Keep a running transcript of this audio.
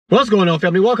What's going on,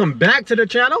 family? Welcome back to the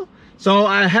channel. So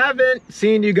I haven't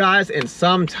seen you guys in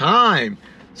some time,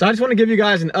 so I just want to give you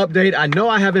guys an update. I know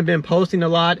I haven't been posting a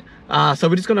lot, so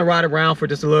we're just going to ride around for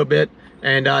just a little bit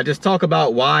and just talk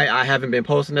about why I haven't been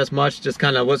posting as much, just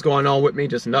kind of what's going on with me,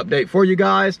 just an update for you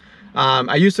guys.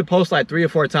 I used to post like 3 or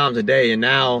 4 times a day, and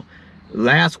now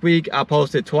last week I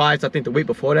posted twice. I think the week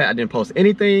before that I didn't post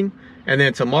anything, and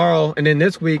then tomorrow, and then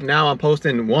this week now I'm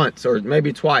posting once or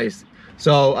maybe twice.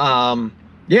 So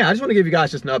yeah, I just want to give you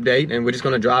guys just an update, and we're just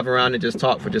going to drive around and just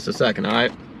talk for just a second. All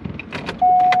right,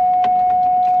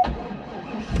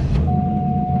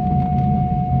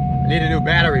 I need a new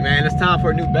battery, man. It's time for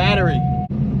a new battery.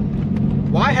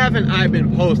 Why haven't I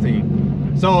been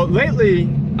posting? So lately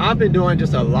I've been doing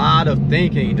just a lot of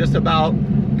thinking just about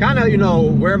kind of, you know,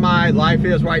 where my life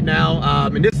is right now.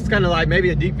 And this is kind of like maybe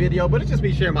a deep video, but it's just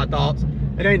me sharing my thoughts.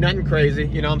 It ain't nothing crazy,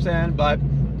 you know what I'm saying? But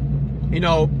you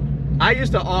know, I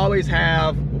used to always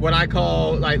have what I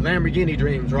call like Lamborghini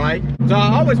dreams, right? So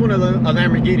I always wanted a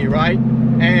Lamborghini, right?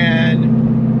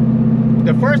 And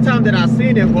the first time that I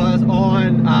seen it was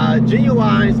on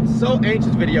Genuine's So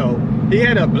Anxious video. He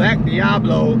had a black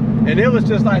Diablo, and it was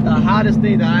just like the hottest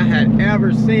thing that I had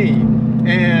ever seen.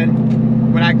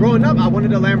 And when I growing up, I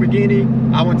wanted a Lamborghini.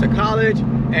 I went to college,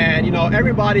 and you know,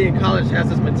 everybody in college has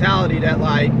this mentality that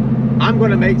like, I'm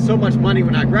gonna make so much money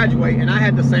when I graduate, and I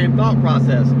had the same thought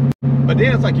process. But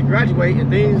then it's like you graduate and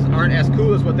things aren't as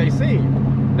cool as what they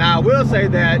seem. Now I will say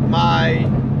that my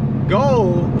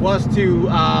goal was to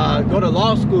go to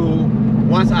law school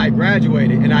once I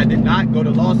graduated, and I did not go to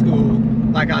law school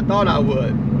like I thought I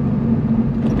would.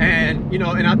 And you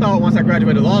know, and I thought once I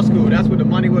graduated law school, that's where the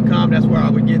money would come, that's where I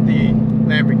would get the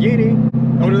Lamborghini.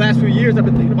 Over the last few years, I've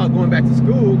been thinking about going back to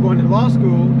school, going to law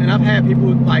school, and I've had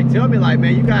people like tell me like,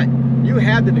 man, you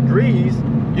have the degrees,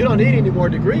 you don't need any more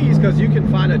degrees because you can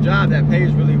find a job that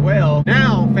pays really well.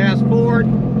 Now, fast forward,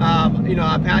 you know,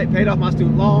 I paid off my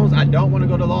student loans. I don't want to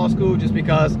go to law school just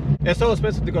because it's so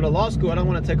expensive to go to law school. I don't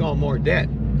want to take on more debt.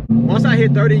 Once I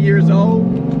hit 30 years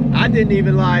old, I didn't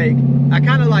even like, I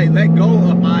kind of like let go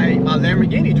of my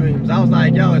Lamborghini dreams. I was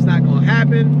like, yo, it's not going to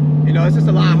happen. You know, it's just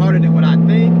a lot harder than what I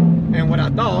think and what I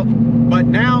thought. But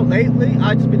now lately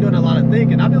I've just been doing a lot of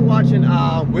thinking. I've been watching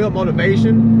Will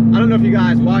Motivation. I don't know if you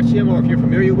guys watch him or if you're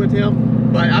familiar with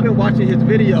him, but I've been watching his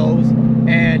videos,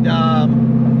 and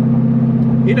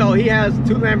you know, he has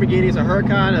 2 Lamborghinis, a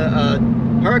Huracan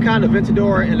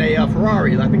Aventador, and a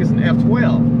Ferrari. I think it's an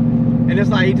F12. And it's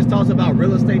like he just talks about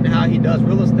real estate and how he does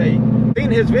real estate.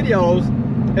 Seeing his videos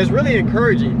is really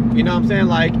encouraging, you know what I'm saying?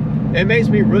 Like, it makes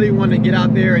me really want to get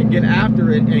out there and get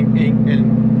after it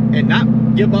and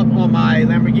not give up on my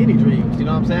Lamborghini dreams, you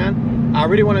know what I'm saying? I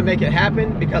really want to make it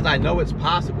happen because I know it's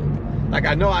possible. Like,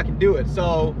 I know I can do it.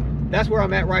 So that's where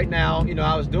I'm at right now. You know,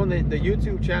 I was doing the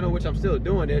YouTube channel, which I'm still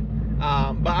doing it,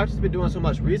 but I've just been doing so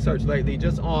much research lately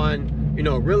just on, you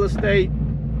know, real estate,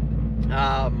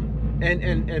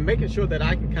 and making sure that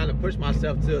I can kind of push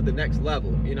myself to the next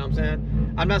level, you know what I'm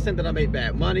saying? I'm not saying that I make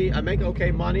bad money. I make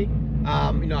okay money.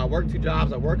 You know, I work 2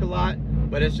 jobs, I work a lot,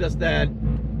 but it's just that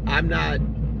I'm not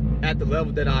at the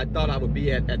level that I thought I would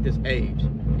be at this age,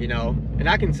 you know? And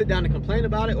I can sit down and complain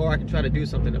about it, or I can try to do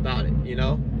something about it, you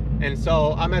know? And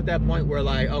so I'm at that point where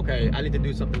like, okay, I need to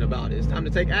do something about it. It's time to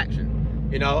take action,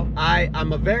 you know?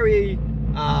 I'm a very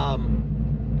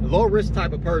low risk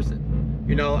type of person.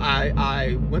 You know,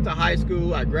 I went to high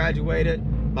school, I graduated.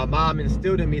 My mom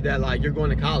instilled in me that like, you're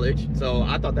going to college. So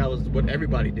I thought that was what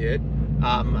everybody did.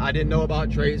 I didn't know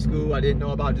about trade school. I didn't know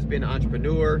about just being an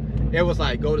entrepreneur. It was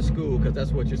like, go to school because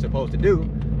that's what you're supposed to do.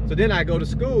 So then I go to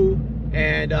school,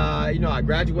 and you know, I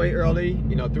graduate early,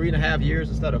 you know, 3.5 years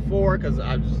instead of 4 because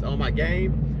I was just on my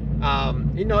game.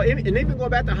 You know, and even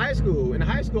going back to high school. In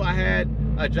high school, I had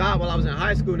a job while I was in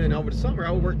high school, and then over the summer,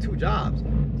 I would work 2 jobs.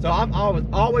 So I've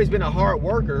always been a hard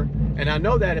worker, and I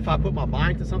know that if I put my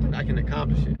mind to something, I can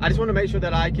accomplish it. I just want to make sure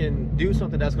that I can do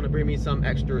something that's going to bring me some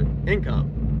extra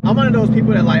income. I'm one of those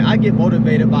people that like, I get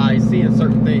motivated by seeing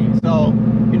certain things. So,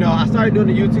 you know, I started doing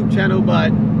the YouTube channel,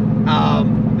 but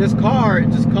this car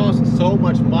just costs so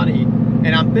much money,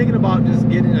 and I'm thinking about just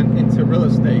getting into real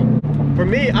estate. For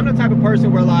me, I'm the type of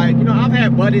person where like, you know, I've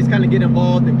had buddies kind of get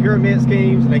involved in pyramid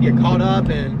schemes, and they get caught up,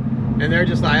 and they're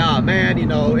just like, oh man, you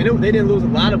know, and they didn't lose a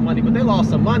lot of money, but they lost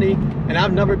some money, and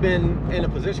I've never been in a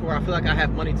position where I feel like I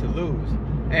have money to lose.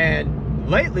 And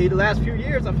lately, the last few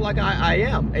years, I feel like I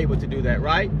am able to do that,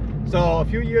 right? So a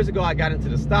few years ago, I got into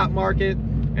the stock market,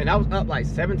 and I was up like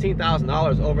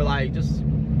 $17,000 over like just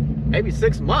maybe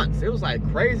 6 months. It was like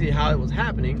crazy how it was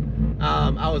happening.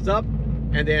 I was up,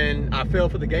 and then I fell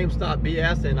for the GameStop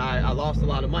BS, and I lost a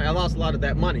lot of money. I lost a lot of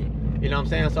that money. You know what I'm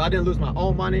saying? So I didn't lose my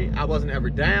own money. I wasn't ever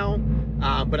down,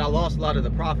 but I lost a lot of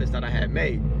the profits that I had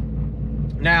made.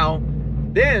 Now,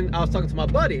 then I was talking to my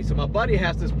buddy. So my buddy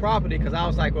has this property, because I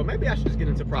was like, well, maybe I should just get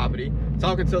into property.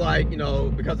 Talking to, like, you know,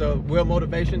 because of Will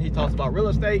Motivation, he talks about real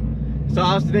estate. So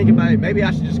I was thinking about it, maybe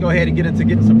I should just go ahead and get into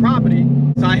getting some property.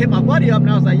 So I hit my buddy up and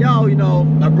I was like, yo, you know,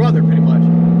 my brother pretty much.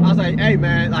 I was like, hey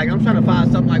man, like I'm trying to find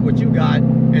something like what you got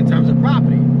in terms of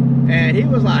property. And he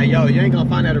was like, yo, you ain't gonna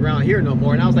find that around here no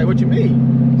more. And I was like, what you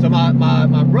mean? So my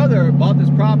brother bought this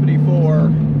property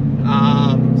for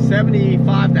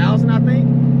 $75,000, I think.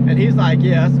 And he's like,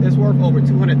 yeah, it's worth over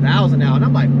 $200,000 now. And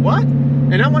I'm like, what?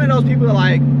 And I'm one of those people that,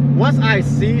 like, once I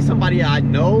see somebody I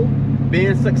know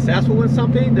being successful in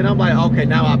something, then I'm like, okay,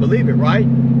 now I believe it, right?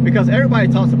 Because everybody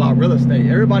talks about real estate.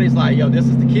 Everybody's like, yo, this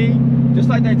is the key. Just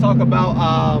like they talk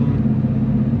about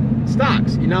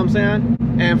stocks, you know what I'm saying?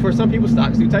 And for some people,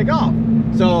 stocks do take off.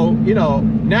 So, you know,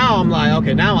 now I'm like,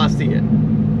 okay, now I see it.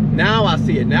 Now I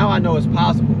see it. Now I know it's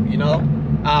possible, you know?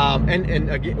 And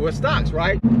again, with stocks,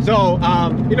 right? So,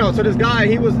 you know, so this guy,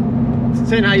 he was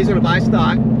saying how he's gonna buy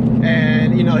stock,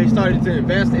 and, you know, he started to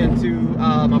invest into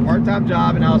my part-time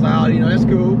job, and I was like, oh, you know, that's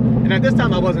cool. And at this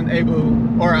time I wasn't able,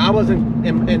 or I wasn't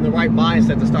in the right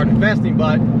mindset to start investing,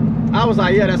 but I was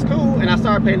like, yeah, that's cool. And I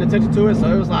started paying attention to it.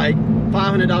 So it was like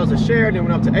 $500 a share, then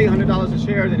went up to $800 a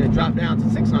share, then it dropped down to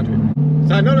 $600.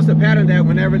 So I noticed a pattern that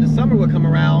whenever the summer would come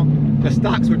around, the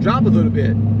stocks would drop a little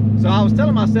bit. So I was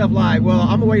telling myself, like, well,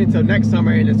 I'm gonna wait until next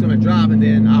summer and it's gonna drop, and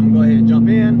then I'm gonna go ahead and jump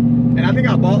in. And I think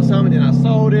I bought some and then I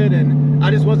sold it, and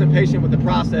I just wasn't patient with the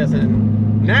process.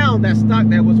 And now that stock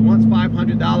that was once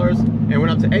 $500 and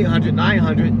went up to $800,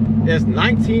 $900 is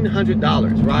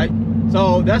 $1,900, right?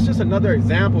 So that's just another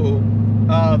example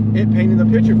of it painting the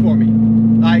picture for me.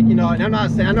 Like, you know, and I'm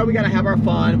not saying, I know we gotta have our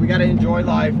fun, we gotta enjoy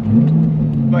life,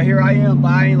 but here I am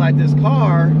buying like this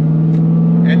car,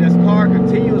 and this car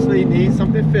continuously needs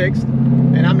something fixed.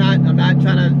 And I'm not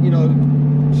trying to, you know,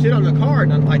 shit on the car or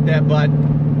nothing like that, but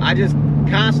I just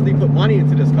constantly put money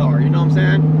into this car, you know what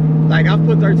I'm saying? Like, I've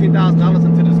put $13,000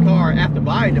 into this car after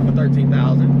buying it for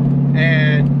 $13,000,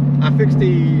 and I fixed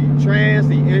the trans,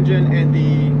 the engine, and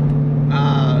the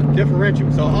differential.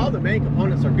 So all the main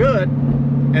components are good,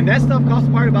 and that stuff costs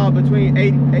probably about between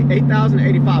 $8,000 and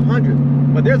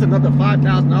 $8,500. But there's another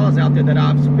 $5,000 out there that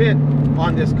I've spent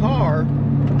on this car,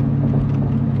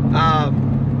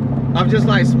 of just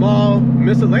like small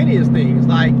miscellaneous things,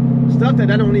 like stuff that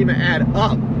don't even add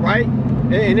up, right?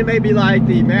 And it may be like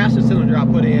the master cylinder I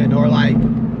put in, or like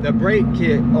the brake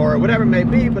kit, or whatever it may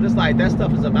be, but it's like that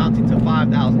stuff is amounting to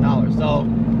 $5,000. So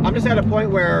I'm just at a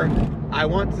point where I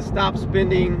want to stop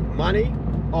spending money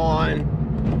on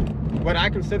what I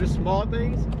consider small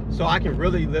things, so I can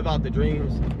really live out the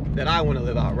dreams that I want to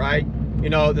live out, right? You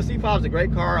know, the C5 is a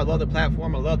great car. I love the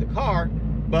platform, I love the car,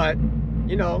 but,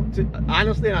 you know,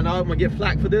 honestly, I know I'm gonna get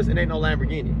flack for this, it ain't no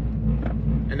Lamborghini.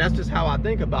 And that's just how I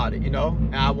think about it, you know?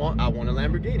 And I want a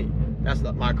Lamborghini. That's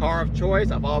my car of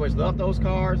choice. I've always loved those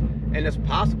cars, and it's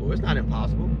possible. It's not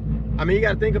impossible. I mean, you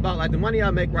got to think about, like, the money I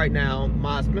make right now,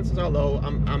 my expenses are low.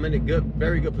 I'm in a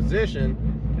very good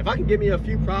position. If I can get me a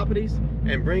few properties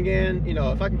and bring in, you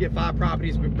know, if I can get 5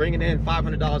 properties, bringing in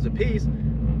 $500 a piece,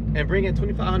 and bring in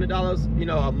 $2,500, you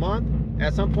know, a month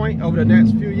at some point over the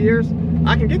next few years,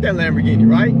 I can get that Lamborghini,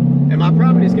 right? And my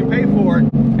properties can pay for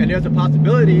it. And there's a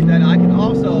possibility that I can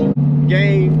also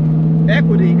gain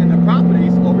equity in the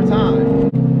properties over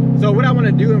time. So what I want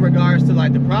to do in regards to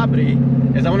like the property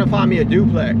is I want to find me a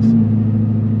duplex.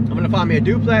 I'm going to find me a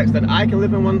duplex that I can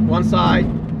live in one side,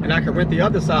 and I can rent the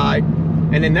other side.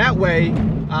 And in that way,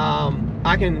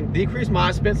 I can decrease my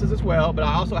expenses as well, but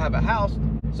I also have a house.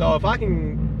 So if I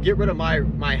can get rid of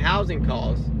my housing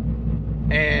costs,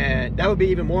 and that would be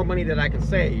even more money that I can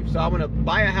save. So I want to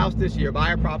buy a house this year,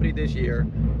 buy a property this year,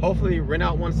 hopefully rent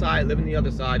out one side, live in the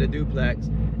other side, a duplex,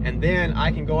 and then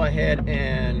I can go ahead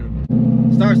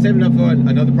and start saving up for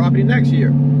another property next year.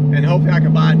 And hopefully I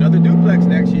can buy another duplex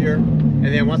next year. And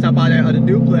then once I buy that other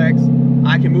duplex,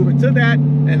 I can move into that,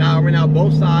 and I'll rent out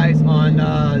both sides on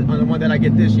the one that I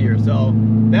get this year. So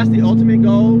that's the ultimate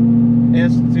goal,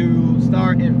 is to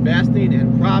start investing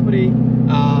in property.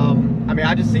 I mean,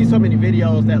 I just see so many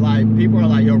videos that like people are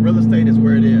like, yo, real estate is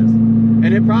where it is.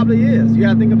 And it probably is. You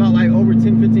gotta think about like over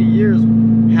 10, 15 years,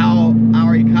 how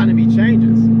our economy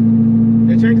changes.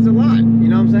 It changes a lot, you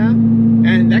know what I'm saying?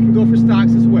 And that can go for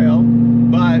stocks as well,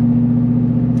 but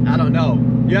I don't know.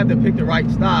 You have to pick the right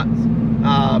stocks.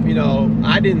 You know,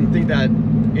 I didn't think that,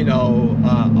 you know,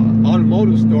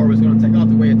 automotive store was gonna take off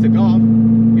the way it took off.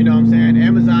 You know what I'm saying?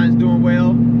 Amazon's doing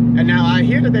well. And now I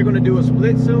hear that they're gonna do a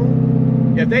split soon.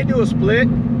 If they do a split,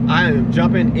 I am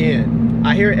jumping in.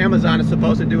 I hear Amazon is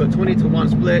supposed to do a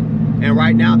 20-to-1 split, and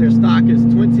right now their stock is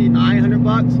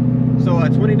 $2,900. So a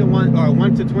 20-to-1 or a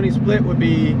 1-to-20 split would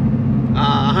be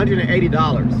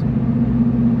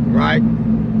 $180, right?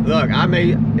 Look, I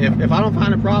may, if I don't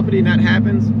find a property and that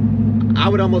happens, I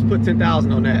would almost put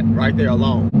 10,000 on that right there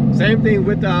alone. Same thing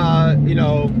with you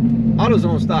know,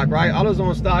 AutoZone stock, right?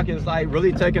 AutoZone stock is like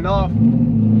really taking off,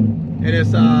 and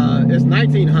it's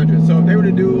 1,900. So if they were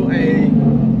to do a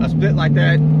split like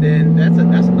that, then that's a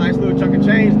nice little chunk of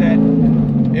change that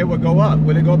it would go up.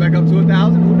 Will it go back up to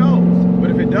 1,000? Who knows?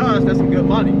 But if it does, that's some good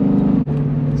money.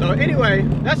 So anyway,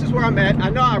 that's just where I'm at. I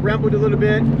know I rambled a little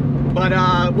bit, but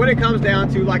what it comes down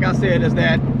to, like I said, is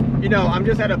that, you know, I'm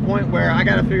just at a point where I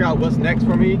got to figure out what's next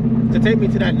for me to take me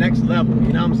to that next level.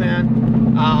 You know what I'm saying?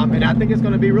 And I think it's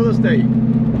going to be real estate.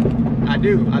 I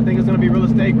do. I think it's going to be real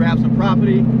estate. Grab some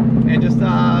property and just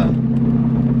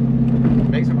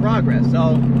make some progress. So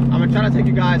I'm going to try to take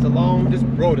you guys along. This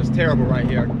road is terrible right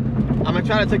here. I'm going to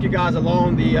try to take you guys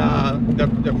along the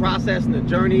process and the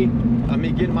journey of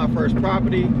me getting my first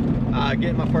property,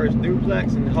 getting my first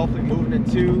duplex, and hopefully moving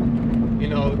into, you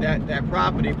know, that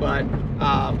property. But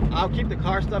I'll keep the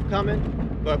car stuff coming,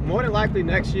 but more than likely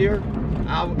next year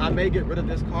I may get rid of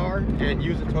this car and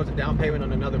use it towards a down payment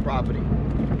on another property,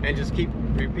 and just keep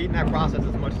repeating that process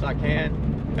as much as I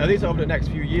can, at least over the next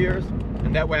few years,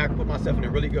 and that way I can put myself in a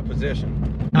really good position.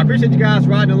 I appreciate you guys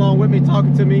riding along with me,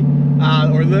 talking to me,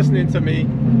 or listening to me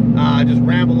just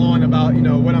ramble on about, you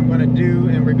know, what I'm going to do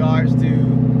in regards to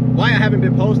why I haven't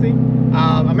been posting.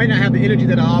 I may not have the energy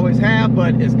that I always have,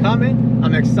 but it's coming.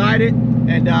 I'm excited,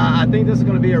 and I think this is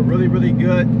going to be a really, really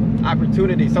good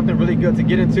opportunity, something really good to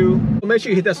get into. Make sure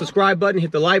you hit that subscribe button,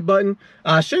 hit the like button,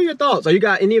 share your thoughts. Are you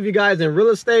got any of you guys in real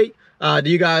estate? Do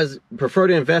you guys prefer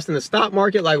to invest in the stock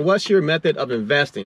market? Like, what's your method of investing?